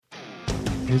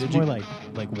It was more like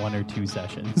 1 or 2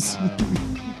 sessions.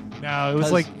 No, it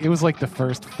was like the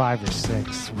first 5 or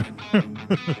 6.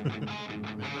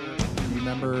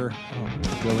 Remember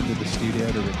going to the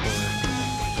studio to record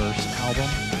the first album?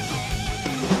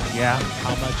 Yeah.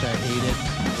 How much I hated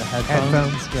the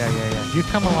headphones. Yeah. You've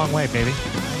come a long way, baby. I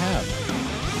have.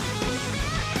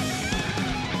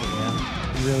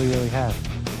 Yeah, you really, really have.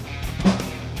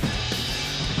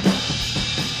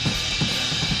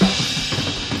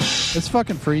 It's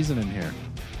fucking freezing in here.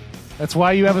 That's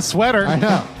why you have a sweater. I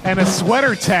know. And a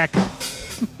sweater tech.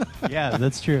 Yeah,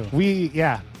 that's true.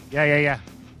 Yeah.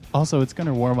 Also, it's going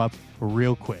to warm up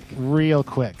real quick. Real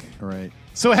quick. All right.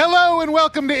 So hello and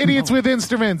welcome to Idiots with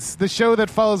Instruments, the show that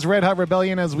follows Red Hot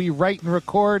Rebellion as we write and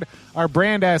record our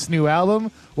brand-ass new album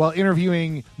while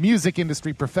interviewing music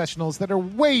industry professionals that are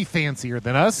way fancier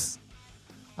than us.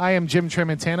 I am Jim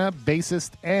Tremontana,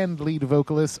 bassist and lead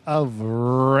vocalist of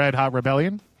Red Hot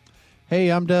Rebellion. Hey,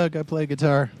 I'm Doug. I play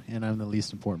guitar, and I'm the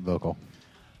least important vocal.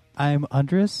 I'm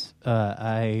Andres.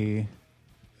 I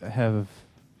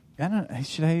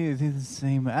should I do the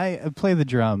same? I play the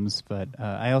drums, but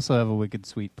I also have a wicked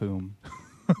sweet poom.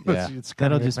 Yeah.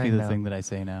 That'll just be the thing that I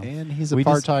say now. And he's a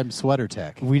part-time sweater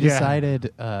tech. We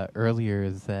decided earlier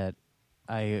that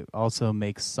I also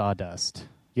make sawdust.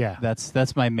 Yeah.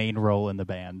 That's my main role in the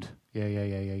band. Yeah.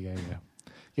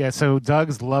 Yeah, so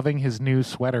Doug's loving his new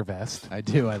sweater vest. I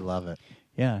do. I love it.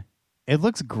 Yeah. It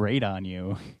looks great on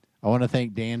you. I want to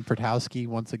thank Dan Pertowski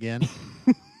once again.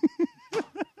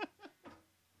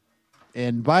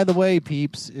 And by the way,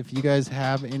 peeps, if you guys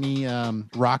have any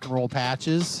rock and roll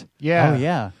patches, Yeah. Oh,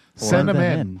 yeah. Send them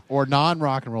in. or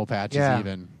non-rock and roll patches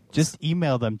even, Just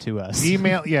email them to us.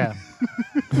 Email, yeah.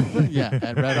 yeah,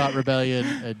 at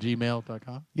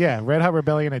redhotrebellion@gmail.com. Yeah,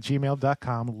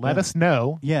 redhotrebellion@gmail.com. Let us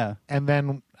know. Yeah. And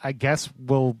then I guess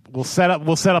we'll set up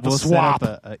a swap.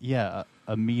 Set up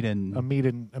a meet and a meet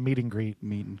and greet.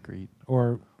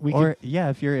 Or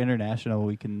if you're international,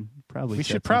 we can probably. We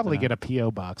should probably get a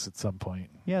PO box at some point.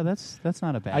 Yeah, that's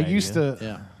not a bad idea. I used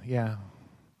to. Yeah.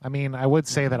 I mean, I would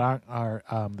say that our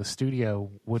the studio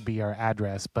would be our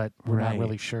address, but we're not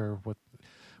really sure what.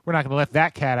 We're not going to let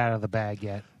that cat out of the bag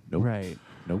yet. Nope. Right.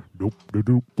 Nope.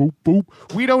 Boop.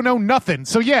 We don't know nothing.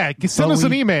 So yeah, send us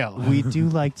an email. We do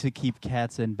like to keep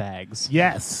cats in bags.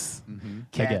 Yes. Mm-hmm.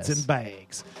 Cats in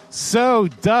bags. So,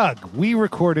 Doug, we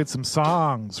recorded some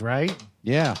songs, right?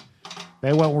 Yeah,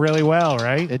 They went really well,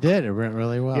 right? it did. It went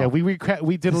really well. Yeah, we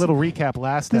did a little recap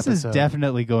last This episode. is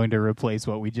definitely going to replace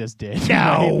what we just did.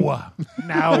 No.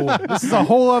 This is a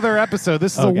whole other episode.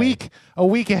 This is a week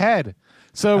ahead.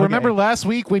 So remember last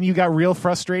week when you got real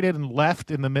frustrated and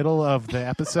left in the middle of the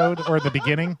episode or the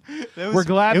beginning? We're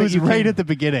glad it that was you right came, at the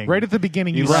beginning. Right at the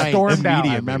beginning, you Right, stormed out.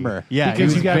 I remember. Yeah,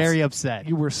 Because he you was got very upset.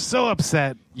 You were so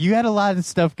upset. You had a lot of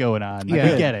stuff going on. Yeah.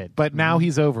 I get it. But now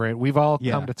he's over it. We've all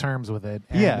Yeah. come to terms with it.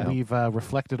 And Yeah. we've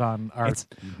reflected on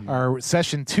our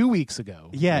session 2 weeks ago.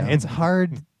 Yeah, it's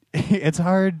hard. It's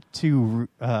hard to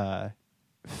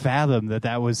fathom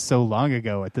that was so long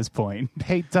ago at this point.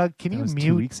 Hey, Doug, can That you was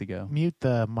 2 weeks ago. mute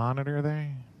the monitor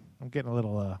there? I'm getting a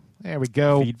little, there we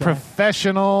go. Feedback.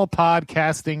 Professional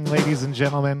podcasting, ladies and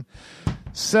gentlemen.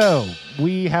 So,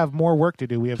 we have more work to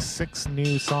do. We have 6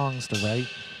 new songs to write.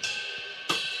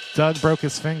 Doug broke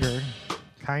his finger.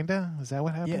 Kinda? Is that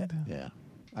what happened? Yeah.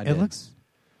 It looks.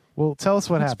 Well, tell us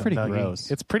what Looks happened, pretty Dougie.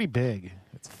 gross. It's pretty big.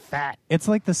 It's fat. It's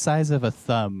like the size of a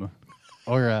thumb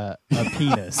or a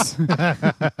penis.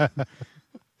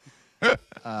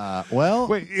 Well,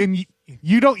 Wait, and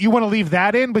you want to leave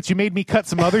that in, but you made me cut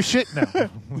some other shit?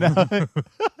 No.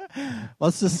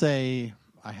 let's just say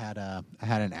I had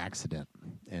an accident,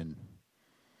 and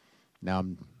now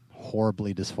I'm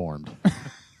horribly disformed.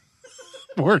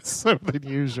 Worse than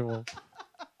usual.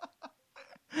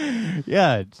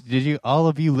 Yeah, did all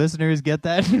of you listeners get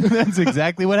that? That's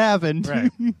exactly what happened.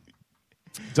 Right.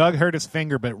 Doug hurt his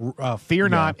finger, but fear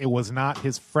not, it was not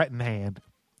his fretting hand.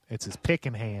 It's his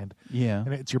picking hand. Yeah.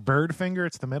 And it's your bird finger?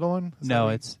 It's the middle one? Is No,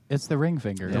 that right? it's the ring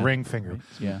finger. The ring finger.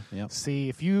 Yeah. Yep. See,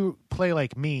 if you play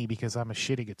like me, because I'm a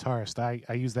shitty guitarist,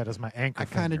 I use that as my anchor I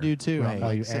kind of finger. do too. Right. I'm Oh,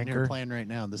 like you sitting anchor? here playing right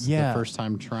now. This is Yeah. the first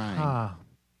time trying. Ah.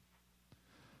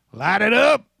 Light it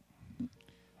up!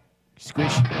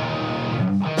 Squish.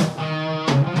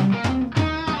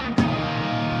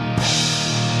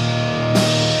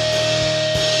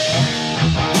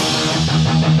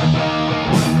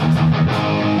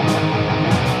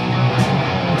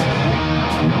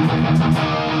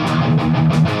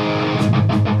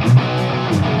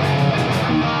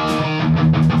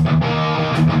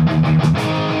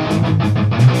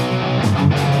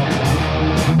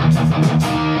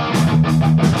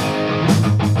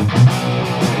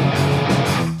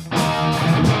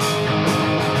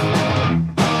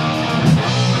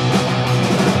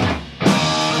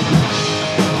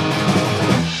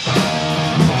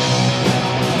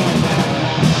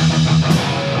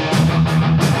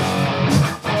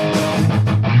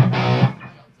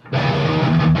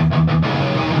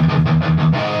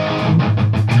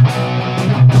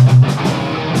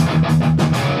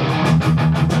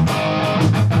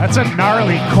 That's a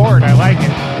gnarly chord. I like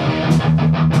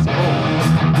it.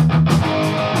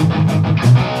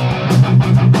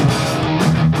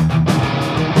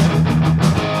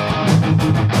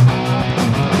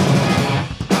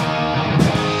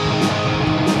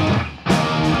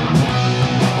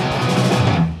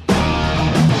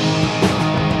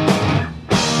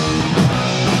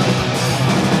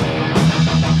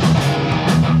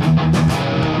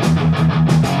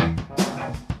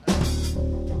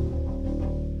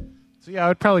 So yeah, I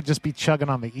would probably just be chugging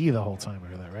on the E the whole time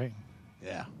over that, right?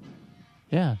 Yeah.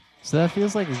 Yeah. So that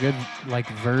feels like a good like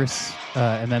verse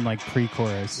and then like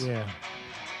pre-chorus. Yeah.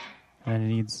 And it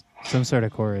needs some sort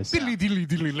of chorus. Diddly diddly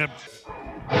diddly lip.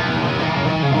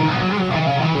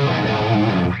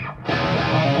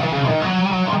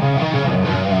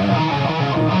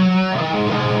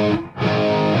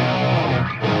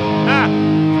 Ah!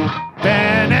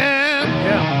 Bannon!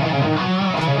 Yeah.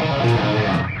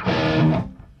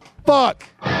 Fuck!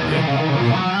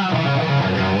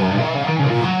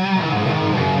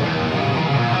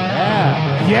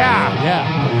 Yeah. Yeah!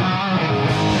 Yeah.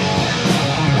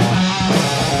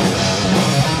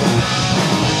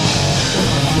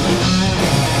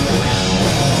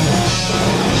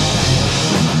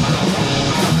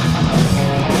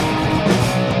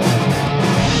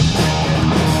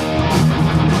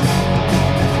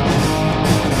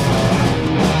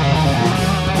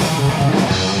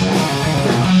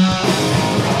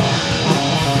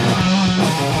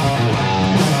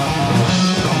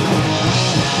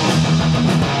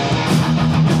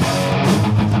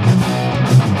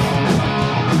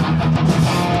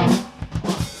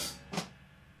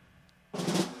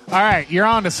 All right, you're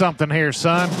on to something here,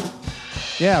 son.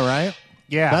 Yeah, right?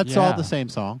 Yeah. That's all Yeah. the same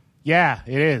song. Yeah,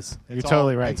 it is. You're It's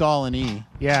totally all, right. It's all in E.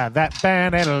 Yeah, that. So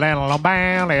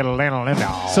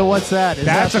what's that? Is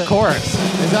That's that a chorus.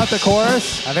 Is that the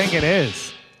chorus? I think it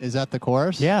is. Is that the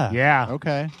chorus? Yeah. Yeah.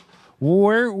 Okay.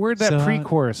 Where'd that So-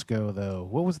 pre-chorus go, though?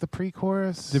 What was the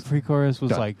pre-chorus? The pre-chorus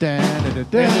was like It was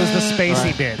the spacey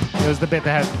Right. bit. It was the bit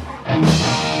that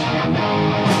had.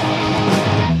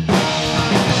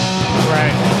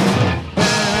 Right.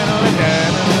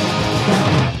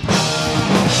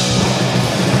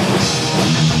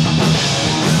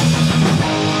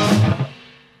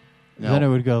 No. then it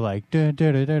would go like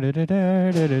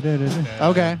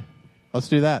Okay. Let's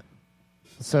do that.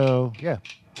 So, yeah.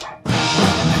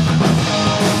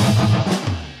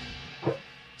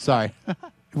 Sorry.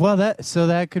 Well,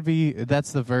 that could be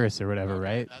that's the verse or whatever,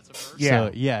 right? That's a verse? Yeah.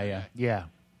 So, yeah. Yeah.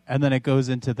 And then it goes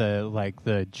into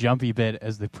the jumpy bit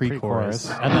as the pre-chorus,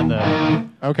 Pre-chorus. and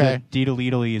then Okay. the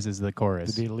deedle-leedlees is the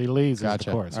chorus. The Lees is the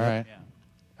Gotcha. chorus. All right.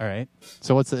 All right.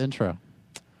 So what's the intro?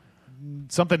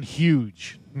 Something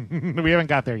huge. We haven't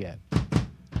got there yet.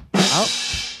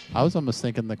 I was almost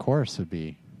thinking the chorus would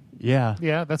be. Yeah,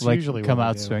 that's like usually come what we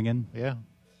out do. swinging. Yeah.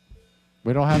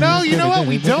 We don't have. No, you know what?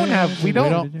 We don't have. We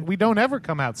don't- don't ever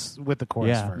come out with the chorus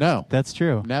Yeah. first. No. That's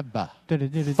true. Never.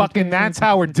 Fucking, that's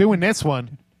how we're doing this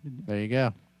one. There you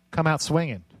go. Come out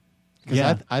swinging. 'Cause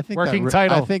Yeah. I think Working that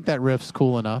title. I think that riff's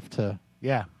cool enough to.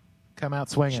 Yeah. Come out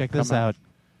swinging. Check this Come out.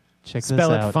 Check Spell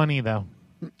this it out. funny though.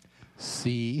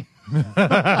 C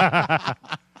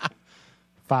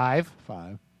 5.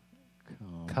 5.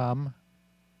 Come.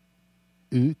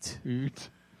 Oot. Oot.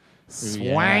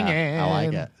 Swanging. Yeah, I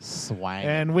like it. Swang.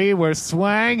 And we were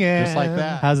swanging. Just like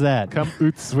that. How's that? Come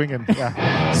oot swinging.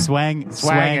 Yeah. Swanging.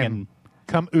 Swangin'.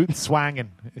 Come oot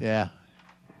swanging. Yeah.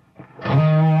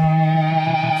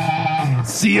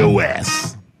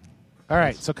 COS. All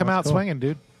right, so come that's out cool. swinging,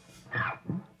 dude.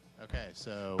 Okay,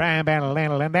 so. And And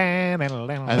then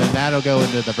that'll go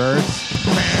into the verse.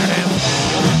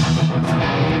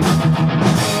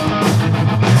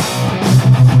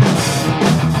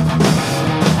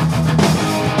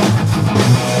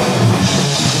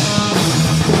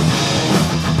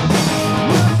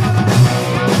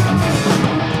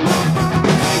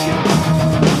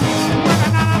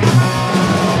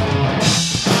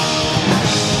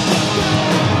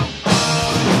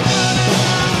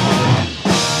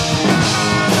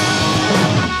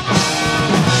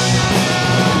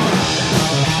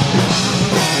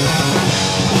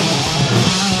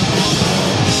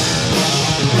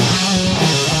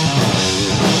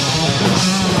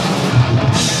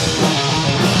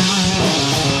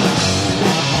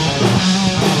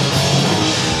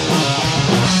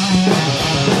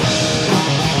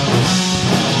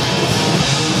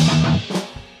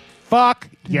 Fuck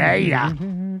yeah. Is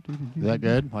that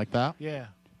good? Like that? Yeah.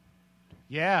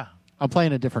 Yeah. I'm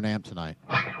playing a different amp tonight.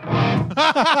 I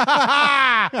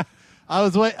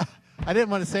was wait. I didn't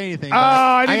want to say anything. Oh,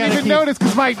 I didn't gotta even keep- notice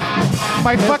because my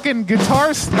fucking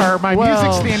guitar or my Well-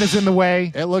 music stand is in the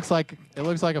way. It looks like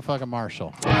a fucking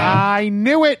Marshall. I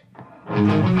knew it.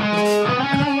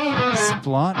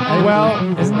 Splont.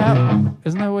 Well-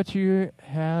 isn't that what you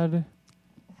had?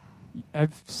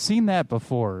 I've seen that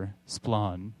before.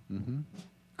 Splon.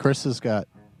 Chris has got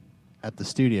at the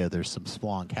studio. There's some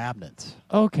Splon cabinets.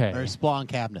 Okay. There's Splon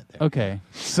cabinet there. Okay.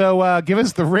 So give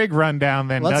us the rig rundown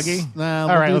then, Dougie. Nah, All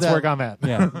we'll right, do let's that. work on that.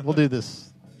 Yeah. We'll do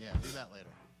this. Yeah, do that later.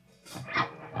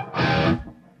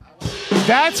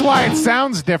 That's why it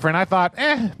sounds different. I thought,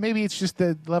 maybe it's just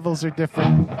the levels are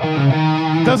different.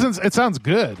 It sounds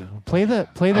good. Play the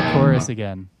chorus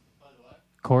again.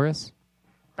 Chorus.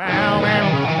 Bow,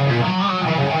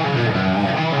 bow.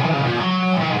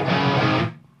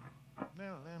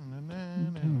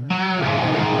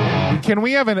 Can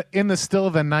we have an in the still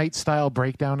of the night style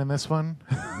breakdown in this one?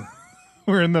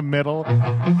 We're in the middle.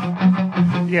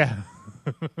 Yeah.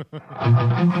 In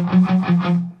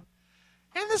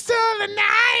the still of the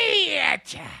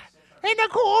night, in the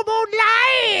cool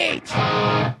moonlight,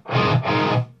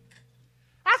 I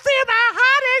feel my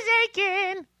heart is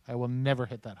aching. I will never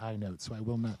hit that high note, so I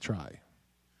will not try.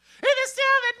 In the still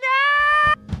of the night.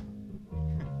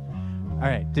 All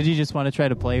right. Did you just want to try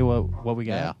to play what we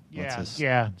got? Yeah.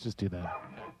 Yeah, just do that.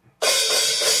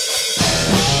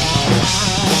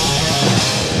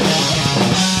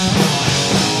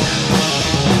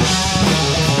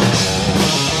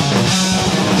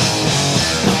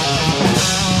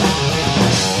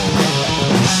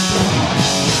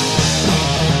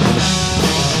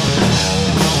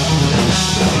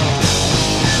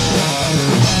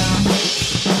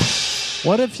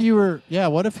 What if you were? Yeah.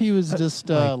 What if he was just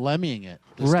lemmying it?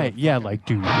 Just Right. a Yeah. fucking- Like,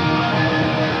 dude.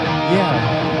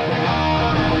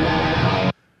 Yeah.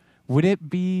 Would it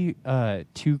be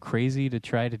too crazy to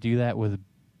try to do that with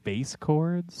bass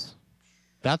chords?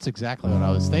 That's exactly what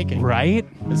I was thinking. Right?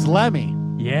 It's Lemmy.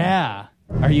 Yeah.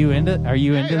 Are you into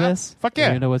this? Fuck yeah. Are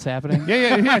you into what's happening?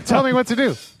 Yeah. Tell me what to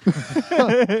do.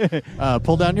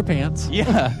 Pull down your pants.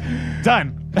 Yeah.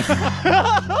 Done.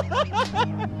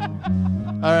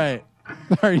 All right.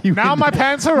 Are you Now my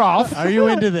pants are off. Are you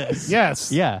into this?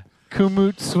 Yes. Yeah.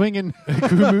 Kumut swinging.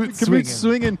 Kumut Kumut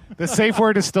swinging. The safe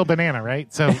word is still banana,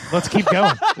 right? So let's keep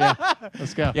going.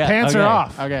 Let's go. Yeah. Pants okay. are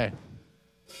off. Okay.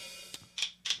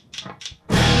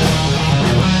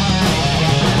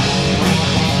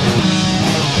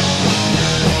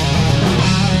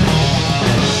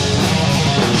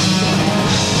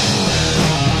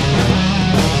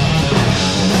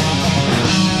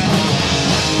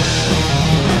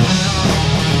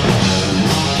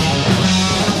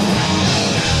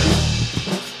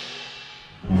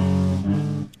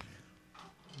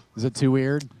 Is it too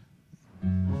weird?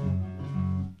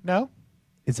 No?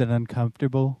 Is it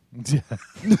uncomfortable?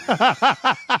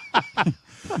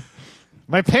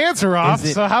 My pants are off,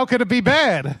 Is it- so how could it be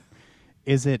bad?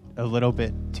 Is it a little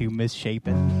bit too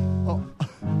misshapen?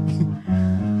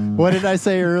 What did I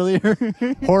say earlier?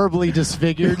 Horribly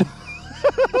disfigured.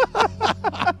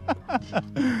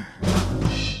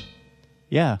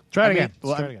 Yeah. Try it I mean, again.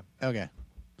 well, Try it again. Okay.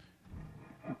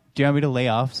 Do you want me to lay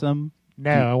off some?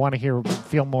 No, I want to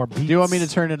feel more beats. Do you want me to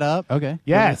turn it up? Okay.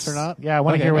 Yes. turn up? Yeah, I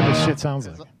want to Okay. hear what this shit sounds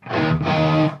like.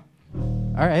 All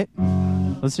right.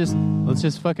 Let's just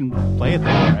fucking play it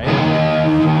then, right?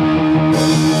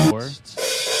 Or-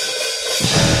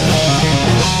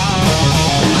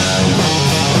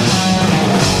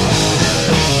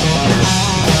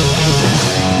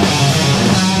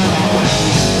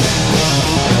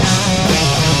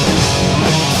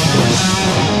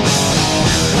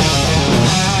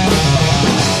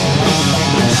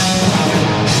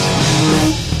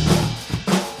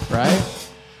 Right?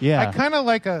 Yeah. I kind of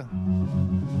like a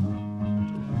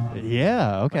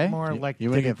Yeah. Okay. more like You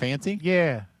want to get fancy?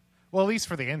 yeah. Well, at least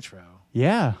for the intro.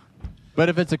 Yeah. But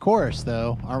if it's a chorus,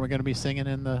 though, aren't we going to be singing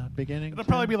in the beginning? It'll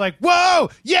probably be like, "Whoa,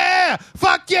 yeah,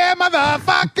 fuck yeah,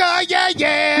 motherfucker, yeah,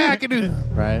 yeah." I can do,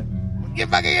 Right. yeah,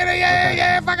 fucking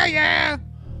yeah, fucker, yeah.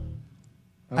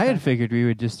 I had figured we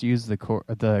would just use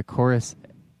the chorus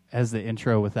as the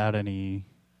intro without any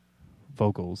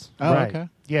vocals. Oh, Right. okay.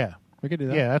 Yeah, We could do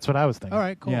that. yeah, that's what I was thinking. All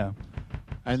right, cool. Yeah.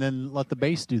 And then let the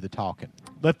bass do the talking.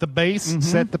 Let the bass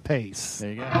set the pace.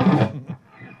 There you go.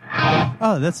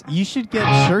 Oh, you should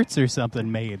get shirts or something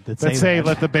made that Let's say, that.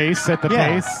 "Let the bass set the Yeah.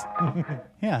 pace."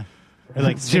 Yeah. Or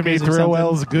like Jimmy stickers or something.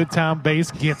 Throwell's Good Time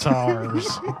Bass Guitars.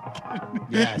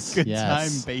 Yes. Good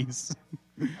yes. time bass.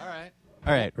 All right.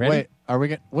 All right. Ready? Wait, are we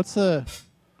going what's the...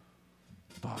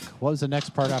 Fuck. What was the next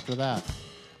part after that?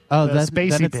 Oh, The then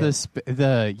spacey it's bit. the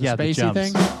The jumps. spacey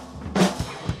thing?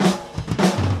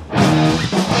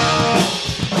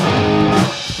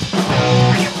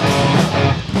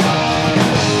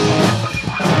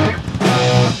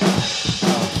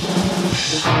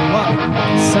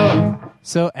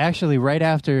 So actually, right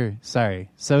after, so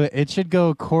it should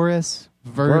go chorus,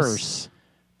 verse,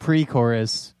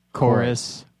 pre-chorus,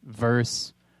 chorus,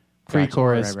 verse,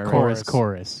 pre-chorus, Right.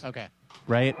 chorus. Okay.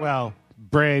 Right? Well,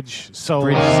 bridge, solo,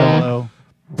 Bridge solo.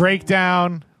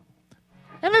 breakdown,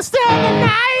 and the still the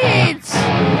night.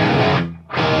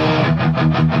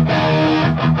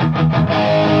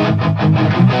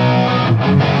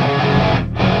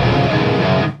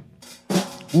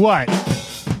 What?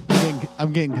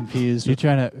 I'm getting confused. You're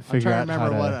trying to I'm figure trying to out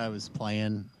remember how what to. I was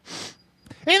playing.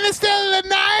 In the still of the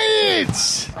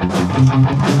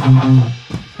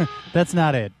night. That's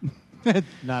not it.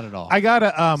 Not at all. I got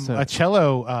a So- a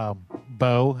cello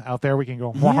bow out there. We can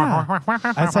go. Yeah.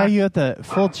 I saw you at the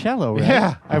full cello, right?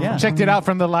 Yeah, I Yeah. checked it out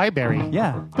from the library.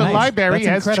 Yeah. The Nice. library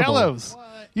That's has incredible. cellos.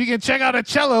 You can check out a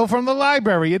cello from the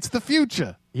library. It's the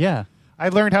future. Yeah. I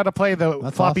learned how to play the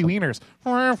That's floppy awesome. wieners.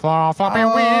 Floppy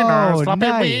wieners, floppy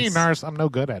nice. wieners. I'm no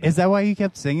good at it. Is that why you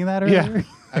kept singing that earlier? Yeah.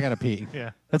 I gotta pee. Yeah.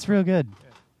 That's real good.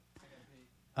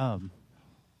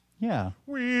 Yeah.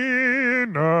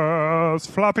 Wieners,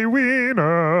 floppy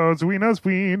wieners, wieners,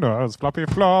 wieners, floppy,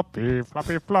 floppy,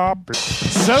 floppy, floppy.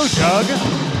 So, Doug,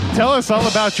 tell us all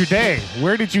about your day.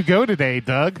 Where did you go today,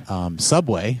 Doug?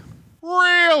 Subway.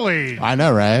 Really? I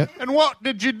know, right? And what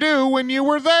did you do when you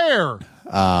were there?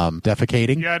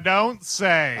 Defecating. You don't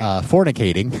say.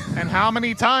 Fornicating. And how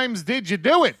many times did you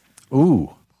do it?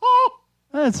 Ooh. Oh,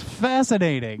 That's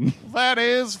fascinating. that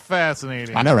is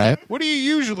fascinating. I know, right? What do you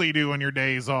usually do on your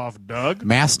days off, Doug?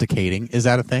 Masticating. Is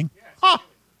that a thing? Huh.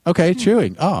 Okay,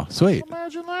 chewing. Oh, sweet.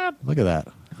 Imagine that. Look at that.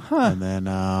 And then,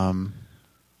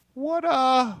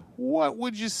 What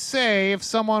would you say if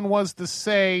someone was to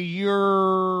say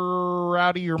you're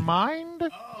out of your mind?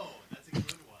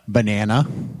 banana.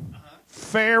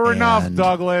 Fair enough, And-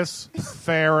 Douglas.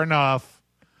 Fair enough.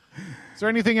 Is there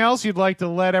anything else you'd like to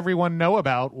let everyone know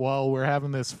about while we're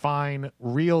having this fine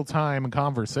real-time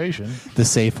conversation? The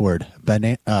safe word.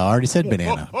 Banana. I already said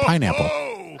banana. Pineapple.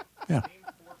 Oh, Yeah.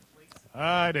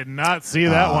 I did not see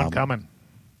that one coming.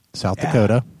 South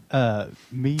Dakota.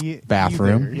 Me.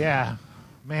 Bathroom. either. Yeah.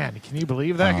 Man, can you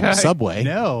believe that guy? Subway.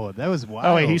 No, that was wild.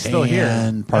 Oh, wait, he's still here.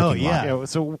 And parking Oh, lot. yeah. Yeah,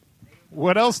 so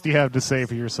what else do you have to say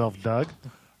for yourself, Doug?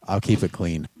 I'll keep it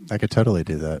clean. I could totally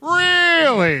do that.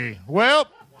 Really? Well,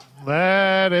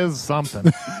 that is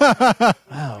something.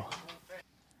 Wow.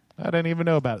 I didn't even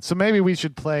know about it. So maybe we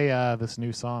should play this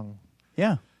new song.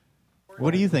 Yeah.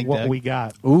 What do you think, What Doug? we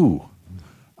got. Ooh.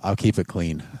 I'll keep it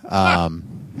clean.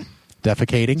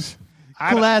 Defecating.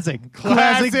 Classic.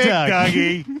 Classic Doug.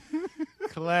 Dougie.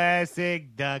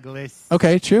 Classic Douglas.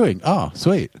 Okay, chewing. Oh,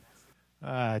 sweet.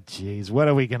 Ah, jeez. What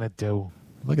are we going to do?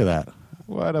 Look at that.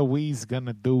 What are we's going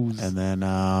to do? And then,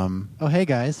 Oh, hey,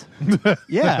 guys.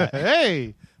 Yeah.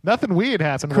 Hey, nothing weird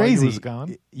happened while Crazy. you was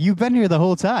gone. You've been here the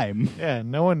whole time. Yeah,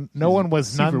 no one was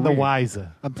Super none the weird.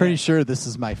 wiser. I'm pretty sure this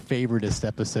is my favoriteest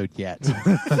episode yet.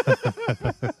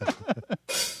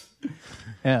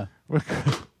 Yeah.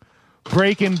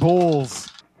 Breaking bulls.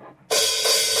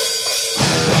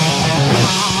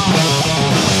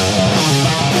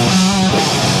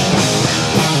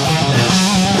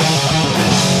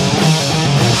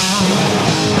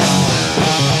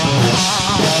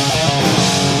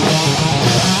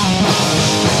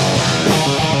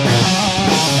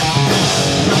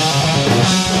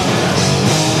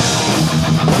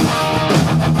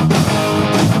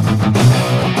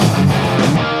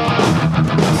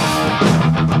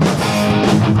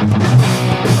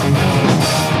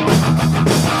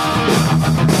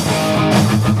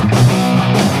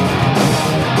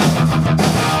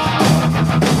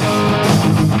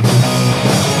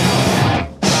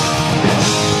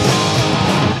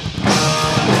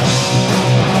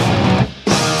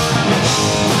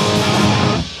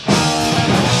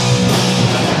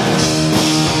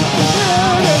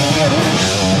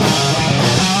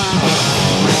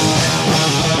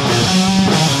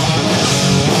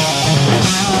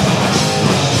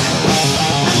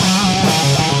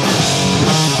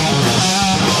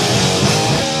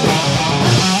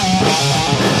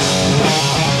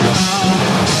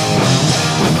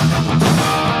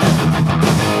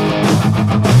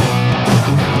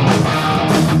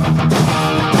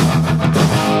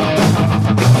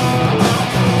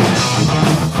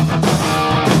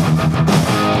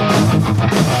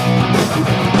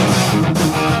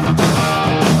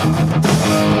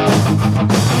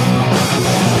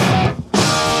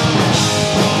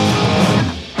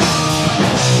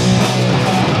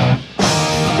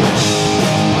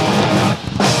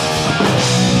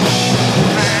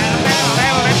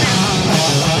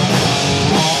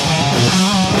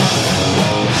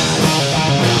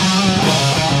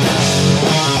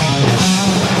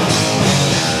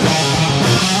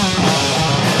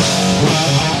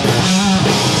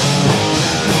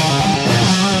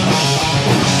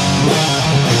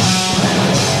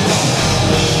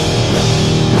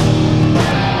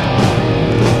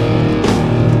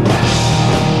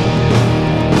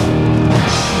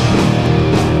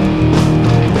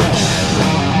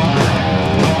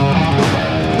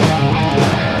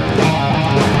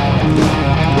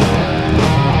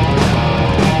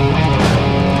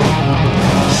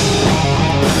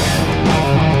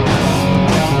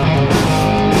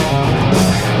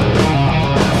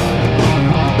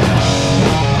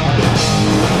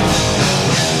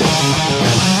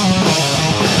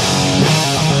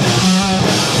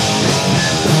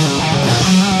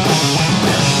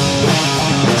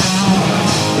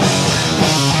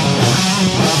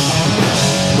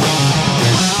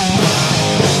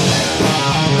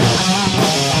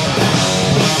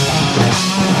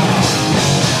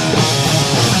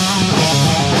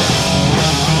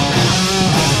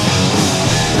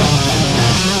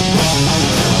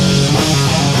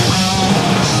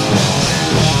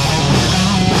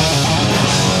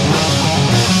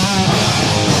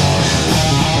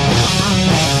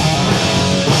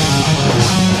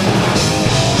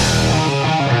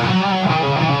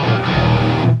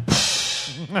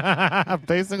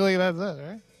 Basically, that's it,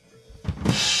 right?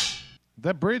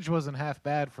 That bridge wasn't half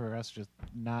bad for us just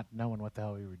not knowing what the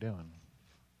hell we were doing.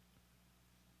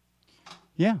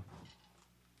 Yeah.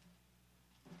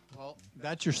 Well,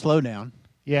 that's your slowdown.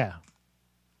 Yeah.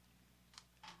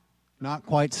 Not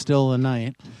quite still the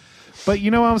night. But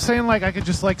you know what I'm saying? Like, I could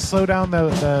just, like, slow down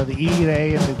the E, the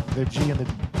A, and the G, and the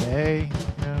A,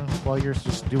 you know, while you're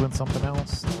just doing something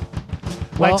else.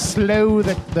 Well, like, slow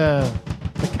the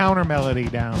counter melody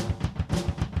down.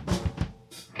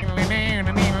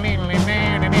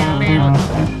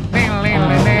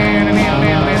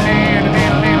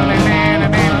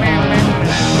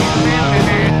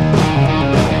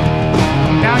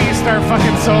 Now you start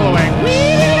fucking soloing.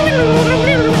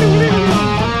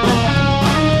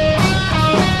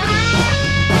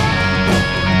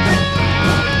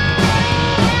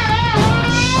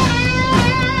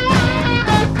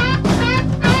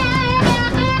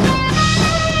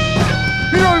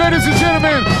 Ladies and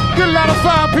gentlemen, get a lot of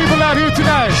fine people out here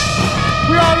tonight.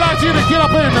 We all like you to get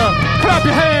up and clap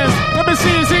your hands. Let me see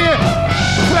you see it.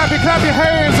 Clap your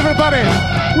hands, everybody.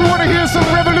 We want to hear some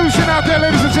revolution out there,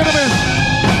 ladies and gentlemen.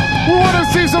 We want to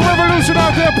see some revolution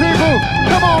out there, people.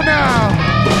 Come on now.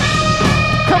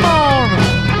 Come on.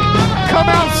 Come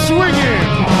out swinging.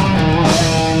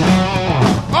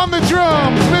 On the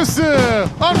drums, Mr.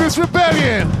 Andres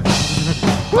Rebellion.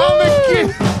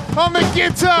 On the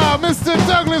guitar, Mr.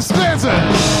 Douglas Spencer.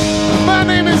 My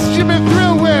name is Jimmy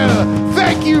Thrillwell.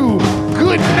 Thank you.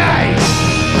 Good night.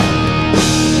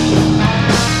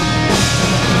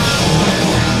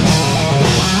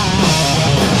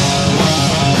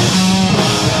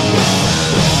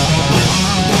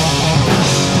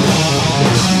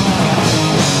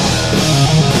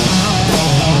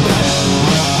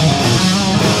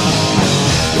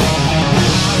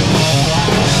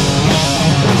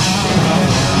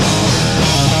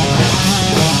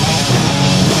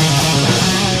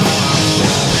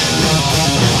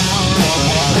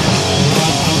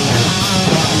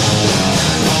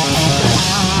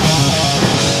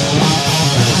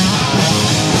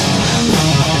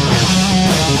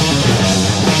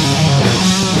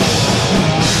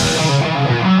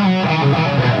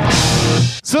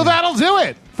 So that'll do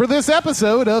it for this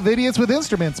episode of Idiots with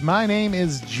Instruments. My name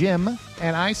is Jim,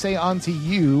 and I say unto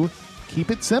you,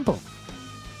 keep it simple.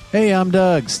 Hey, I'm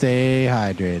Doug. Stay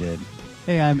hydrated.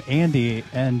 Hey, I'm Andy,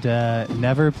 and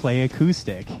never play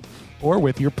acoustic. Or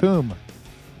with your poom.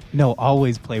 No,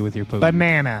 always play with your poop.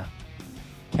 Banana.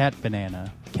 Cat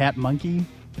banana. Cat monkey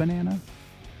banana.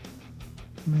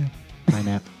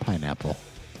 Pineapple.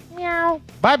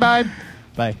 Bye-bye.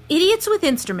 Bye. Idiots with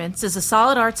Instruments is a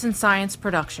Solid Arts and Science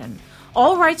production.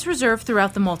 All rights reserved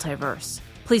throughout the multiverse.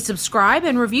 Please subscribe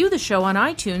and review the show on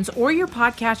iTunes or your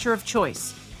podcatcher of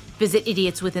choice. Visit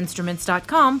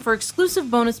idiotswithinstruments.com for exclusive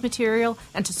bonus material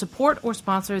and to support or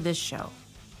sponsor this show.